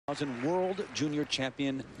World Junior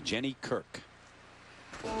Champion Jenny Kirk.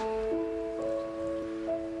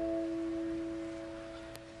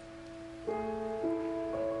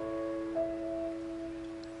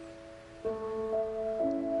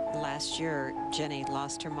 Last year, Jenny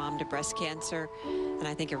lost her mom to breast cancer, and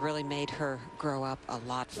I think it really made her grow up a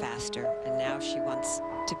lot faster. And now she wants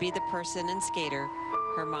to be the person and skater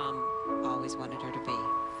her mom always wanted her to be.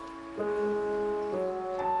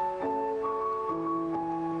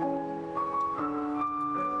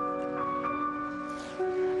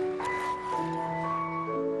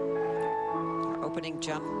 Her opening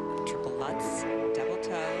jump, triple Lutz, double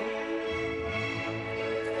toe.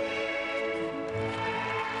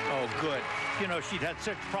 Oh, good. You know, she'd had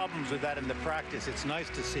such problems with that in the practice. It's nice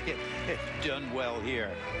to see it done well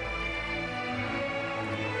here.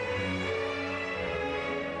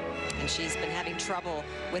 And she's been having trouble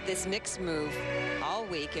with this mixed move all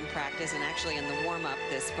week in practice and actually in the warm-up.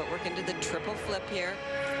 This footwork into the triple flip here.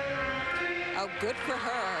 Oh, good for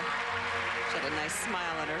her. She had a nice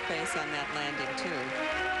smile on her face on that landing, too.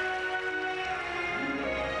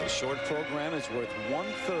 The short program is worth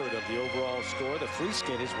 1/3 of the overall score. The free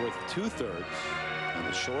skate is worth 2/3. And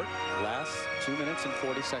the short lasts 2 minutes and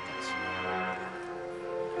 40 seconds.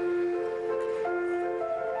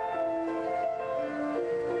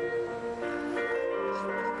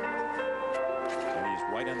 Jenny's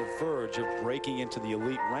right on the verge of breaking into the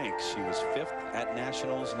elite ranks. She was 5th at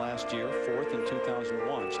Nationals last year, 4th in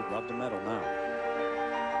 2001. She'd love the medal now.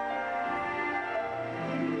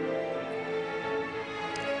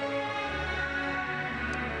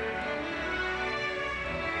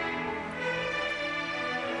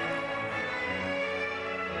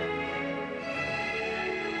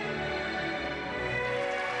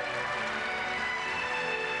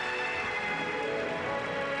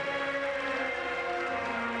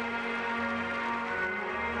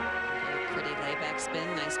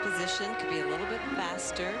 Spin, nice position, could be a little bit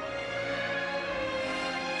faster.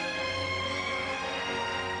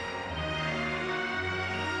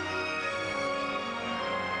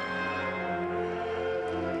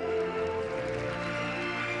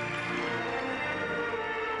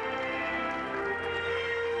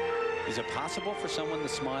 Is it possible for someone to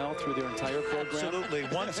smile through their entire program? Absolutely.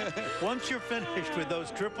 Once you're finished with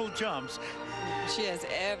those triple jumps. She has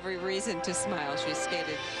every reason to smile. She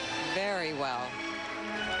skated very well.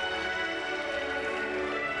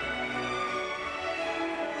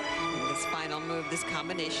 And this final move, this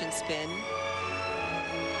combination spin.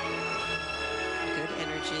 Good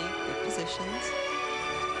energy, good positions.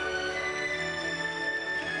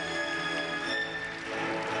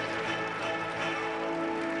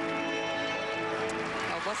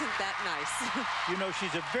 Wasn't that nice? You know,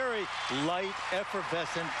 she's a very light,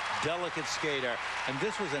 effervescent, delicate skater, and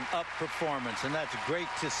this was an up performance, and that's great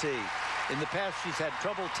to see. In the past, she's had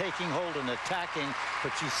trouble taking hold and attacking,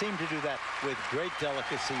 but she seemed to do that with great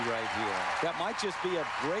delicacy right here. That might just be a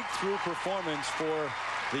breakthrough performance for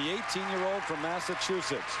the 18-year-old from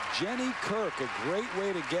Massachusetts. Jenny Kirk, a great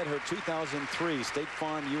way to get her 2003 State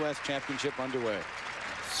Farm U.S. Championship underway.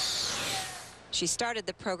 She started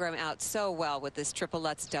the program out so well with this triple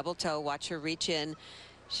Lutz double toe. Watch her reach in.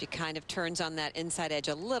 She kind of turns on that inside edge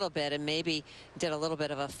a little bit and maybe did a little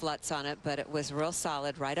bit of a flutz on it, but it was real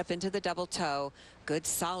solid right up into the double toe. Good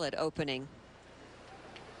solid opening.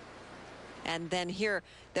 And then here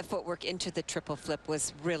the footwork into the triple flip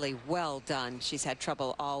was really well done. She's had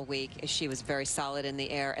trouble all week. She was very solid in the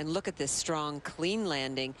air. And look at this strong, clean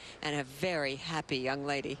landing and a very happy young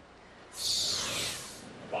lady.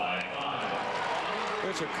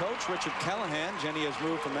 Here's her coach, Richard Callahan. Jenny has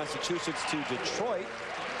moved from Massachusetts to Detroit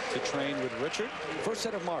to train with Richard. First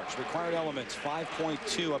set of marks, required elements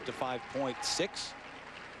 5.2 up to 5.6.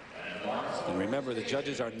 And remember, the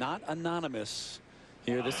judges are not anonymous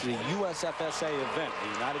here. This is a USFSA event, a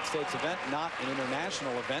United States event, not an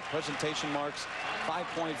international event. Presentation marks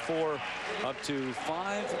 5.4 up to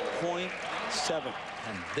 5.7.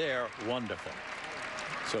 And they're wonderful.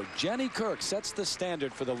 So Jenny Kirk sets the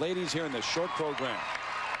standard for the ladies here in the short program.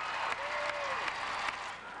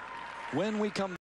 When we come